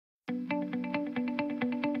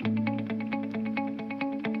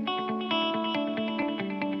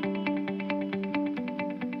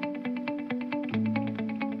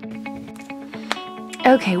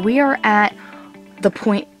Okay, we are at the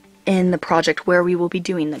point in the project where we will be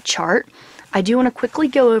doing the chart. I do want to quickly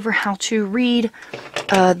go over how to read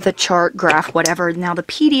the chart, graph, whatever. Now the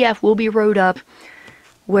PDF will be wrote up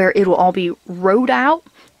where it will all be wrote out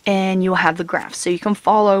and you'll have the graph. So you can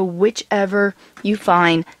follow whichever you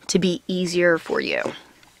find to be easier for you.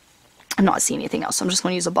 I'm not seeing anything else, so I'm just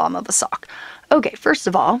going to use the bottom of a sock. Okay, first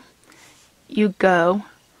of all, you go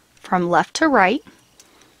from left to right.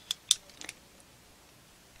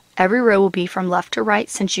 Every row will be from left to right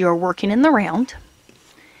since you are working in the round.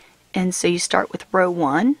 And so you start with row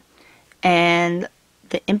 1, and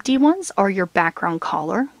the empty ones are your background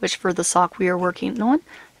collar, which for the sock we are working on,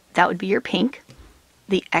 that would be your pink.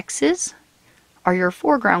 The X's are your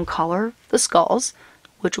foreground color, the skulls,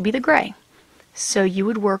 which will be the gray. So you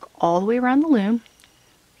would work all the way around the loom,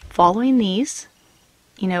 following these,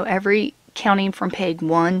 you know, every counting from peg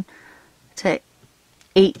 1 to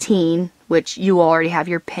 18, which you already have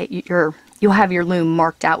you'll have your loom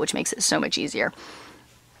marked out, which makes it so much easier.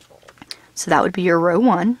 So that would be your row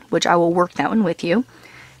 1, which I will work that one with you.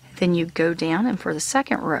 Then you go down, and for the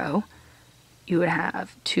second row, you would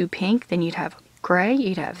have 2 pink, then you'd have gray,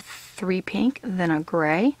 you'd have 3 pink, then a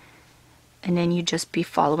gray, and then you'd just be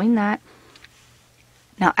following that.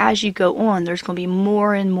 Now as you go on, there's going to be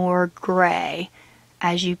more and more gray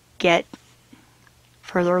as you get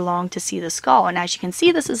further along to see the skull. And as you can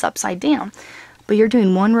see, this is upside down, but you're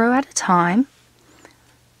doing 1 row at a time.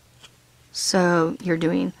 So you're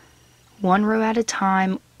doing 1 row at a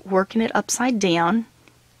time, working it upside down,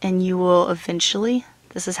 and you will eventually,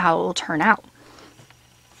 this is how it will turn out.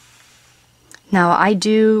 Now I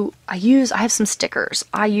have some stickers.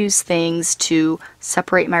 I use things to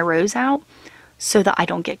separate my rows out so that I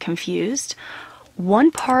don't get confused.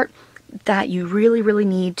 One part that you really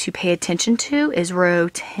need to pay attention to is row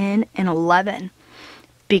 10 and 11,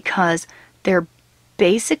 because they're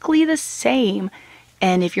basically the same,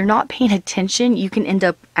 and if you're not paying attention you can end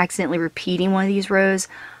up accidentally repeating one of these rows.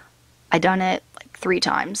 I've done it like 3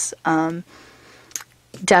 times.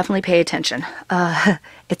 Definitely pay attention.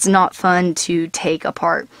 It's not fun to take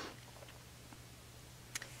apart.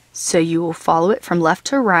 So you will follow it from left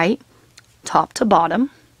to right, top to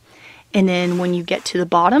bottom, and then when you get to the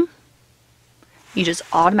bottom you just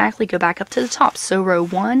automatically go back up to the top. So row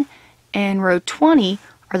 1 and row 20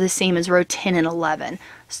 are the same as row 10 and 11,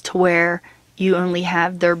 to where you only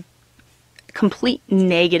have their complete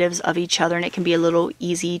negatives of each other, and it can be a little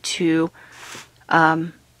easy to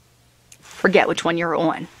forget which one you're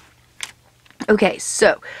on. Okay,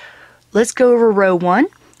 so let's go over row 1.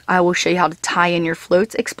 I will show you how to tie in your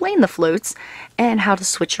floats, explain the floats, and how to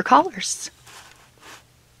switch your collars.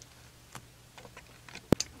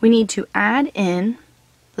 We need to add in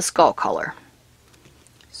the skull collar.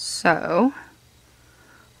 So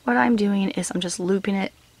what I'm doing is I'm just looping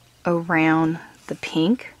it around the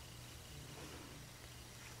pink.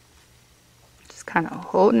 Just kind of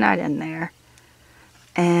holding that in there.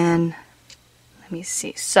 And let me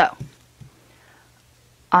see. So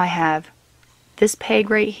I have this peg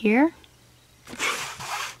right here.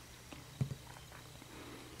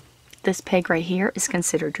 This peg right here is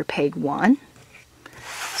considered your peg 1.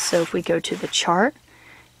 So if we go to the chart,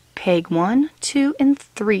 peg 1, 2, and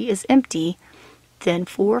 3 is empty. Then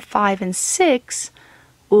 4, 5, and 6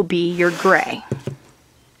 will be your gray.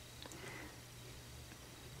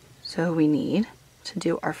 So we need to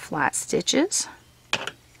do our flat stitches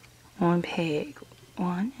on peg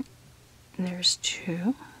 1. And there's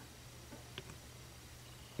 2.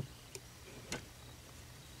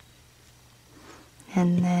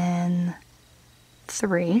 And then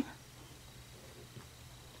 3.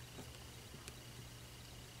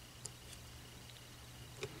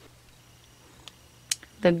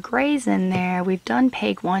 The grays in there, we've done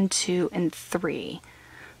peg 1, 2, and 3.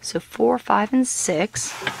 So 4, 5, and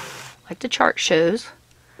 6, like the chart shows,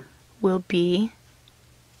 will be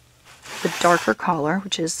the darker color,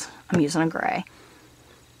 which is, I'm using a gray.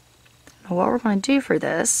 Now what we're going to do for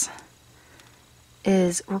this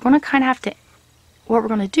is we're going to kind of have to, we're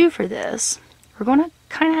going to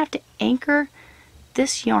anchor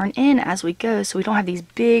this yarn in as we go, so we don't have these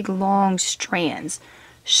big long strands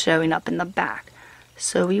showing up in the back.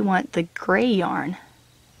 So we want the gray yarn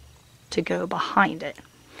to go behind it.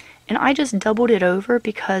 And I just doubled it over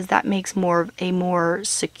because that makes a more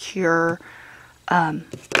secure, it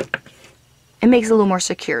makes it a little more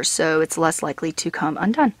secure, so it's less likely to come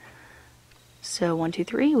undone. So 1, 2,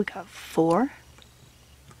 3, we got 4,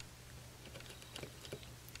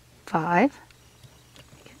 5,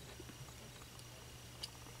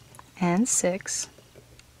 and 6.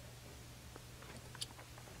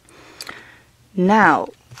 Now,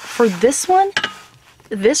 for this one,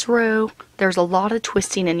 this row, there's a lot of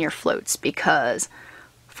twisting in your floats because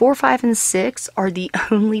 4, 5, and 6 are the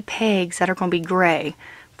only pegs that are going to be gray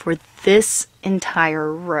for this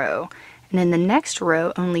entire row. And in the next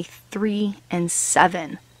row, only 3 and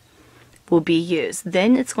 7 will be used.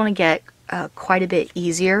 Then it's going to get quite a bit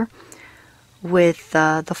easier with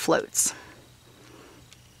the floats.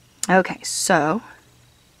 Okay, so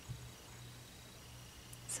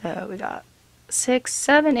we got 6,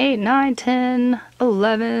 7, 8, 9, 10,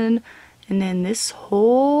 11, and then this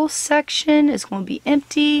whole section is going to be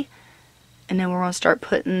empty, and then we're going to start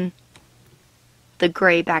putting the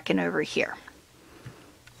gray back in over here.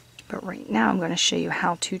 But right now I'm going to show you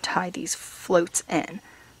how to tie these floats in.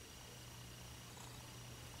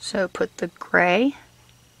 So put the gray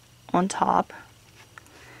on top,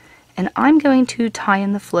 and I'm going to tie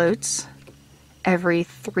in the floats every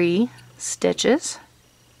 3 stitches,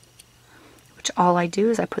 which all I do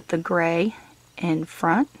is I put the gray in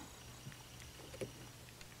front.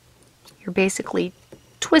 You're basically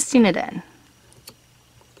twisting it in.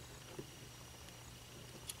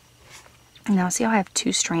 Now see how I have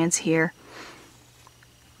 2 strands here?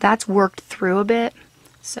 That's worked through a bit,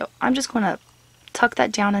 so I'm just going to tuck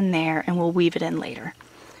that down in there and we'll weave it in later.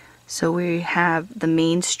 So we have the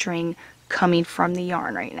main string coming from the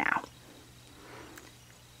yarn right now.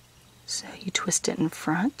 So you twist it in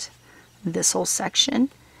front. This whole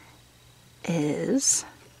section is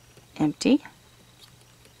empty.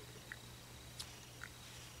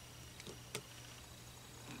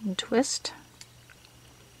 And twist.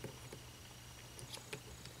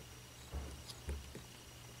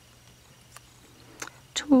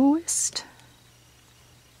 Twist.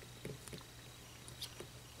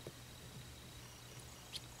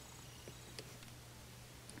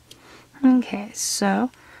 Okay,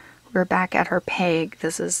 so we're back at our peg.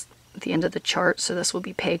 This is the end of the chart, so this will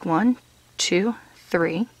be peg 1, 2,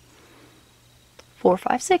 3, 4,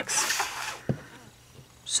 5, 6.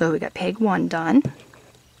 So we got peg 1 done,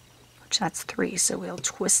 which that's 3, so we'll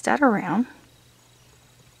twist that around.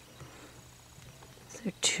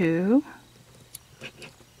 So 2,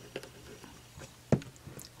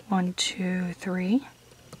 1, 2, 3.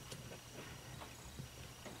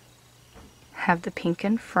 Have the pink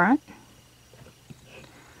in front.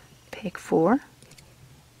 Peg 4,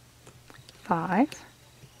 5,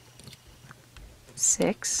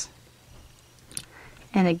 6,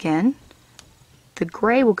 and again the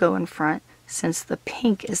gray will go in front since the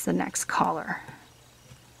pink is the next color.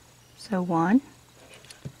 So 1,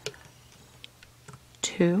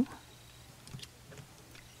 2,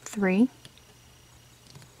 3.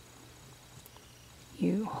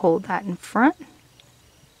 You hold that in front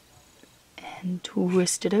and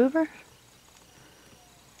twist it over.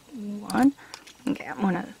 1. Okay, I'm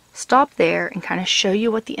going to stop there and kind of show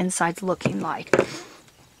you what the inside's looking like.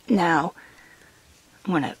 Now,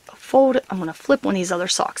 I'm going to flip one of these other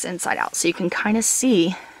socks inside out so you can kind of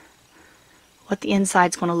see what the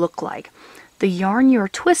inside's going to look like. The yarn you're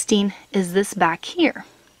twisting is this back here.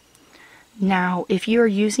 Now, if you're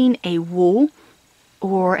using a wool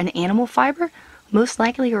or an animal fiber, most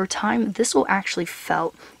likely over time this will actually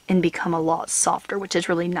felt and become a lot softer, which is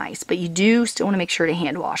really nice, but you do still want to make sure to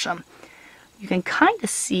hand wash them. You can kind of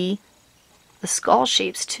see the skull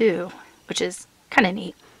shapes too, which is kind of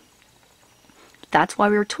neat. That's why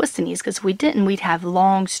we were twisting these, because if we didn't, we'd have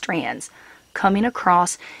long strands coming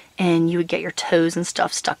across and you would get your toes and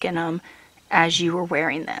stuff stuck in them as you were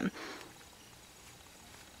wearing them.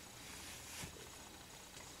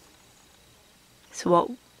 So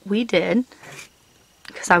what we did,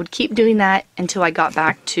 because I would keep doing that until I got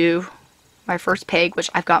back to my first peg, which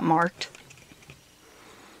I've got marked.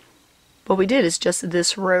 What we did is just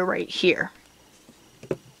this row right here.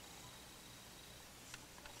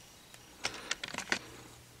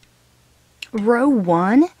 Row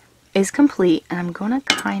 1 is complete, and I'm going to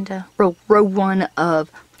kind of, row 1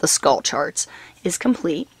 of the skull charts is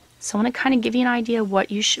complete. So I want to kind of give you an idea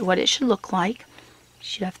what it should look like. You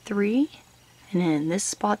should have 3, and then this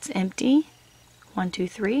spot's empty. 1, 2,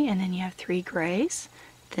 3, and then you have 3 grays.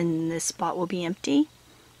 Then this spot will be empty,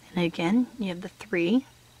 and again you have the 3,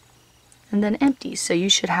 and then empty. So you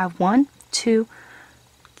should have 1, 2,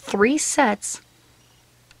 3 sets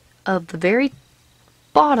of the very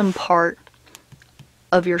bottom part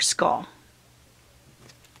of your skull.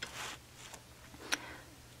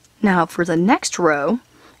 Now for the next row,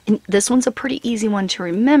 and this one's a pretty easy one to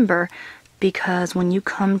remember, because when you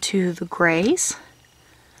come to the grays,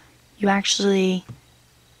 you actually,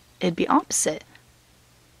 it'd be opposite.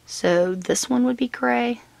 So this one would be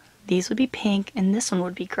gray, these would be pink, and this one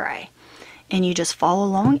would be gray. and you just follow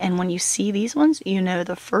along, and when you see these ones, you know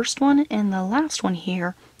the first one and the last one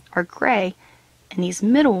here are gray, and these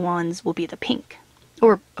middle ones will be the pink,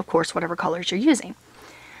 or of course whatever colors you're using.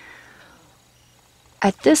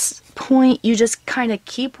 At this point, you just kind of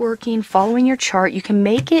keep working, following your chart. You can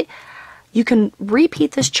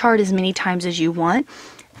repeat this chart as many times as you want.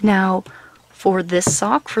 Now, for this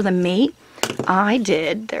sock, for the mate,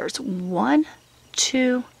 there's 1,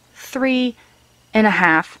 2,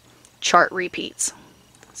 3.5 chart repeats.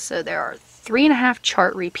 So there are 3.5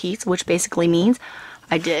 chart repeats, which basically means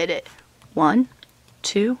I did it 1,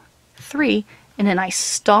 2, 3, and then I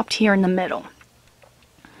stopped here in the middle.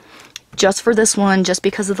 Just for this one, just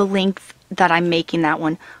because of the length that I'm making that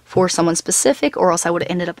one for someone specific, or else I would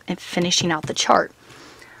have ended up finishing out the chart.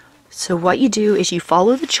 So what you do is you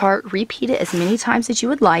follow the chart, repeat it as many times as you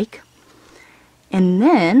would like, and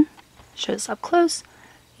then, show this up close,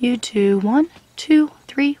 you do 1, 2,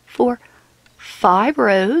 3, 4, 5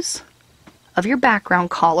 rows of your background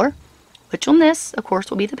collar, which on this, of course,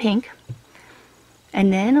 will be the pink.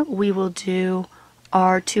 And then we will do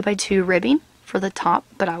our 2x2 ribbing for the top,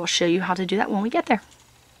 but I will show you how to do that when we get there.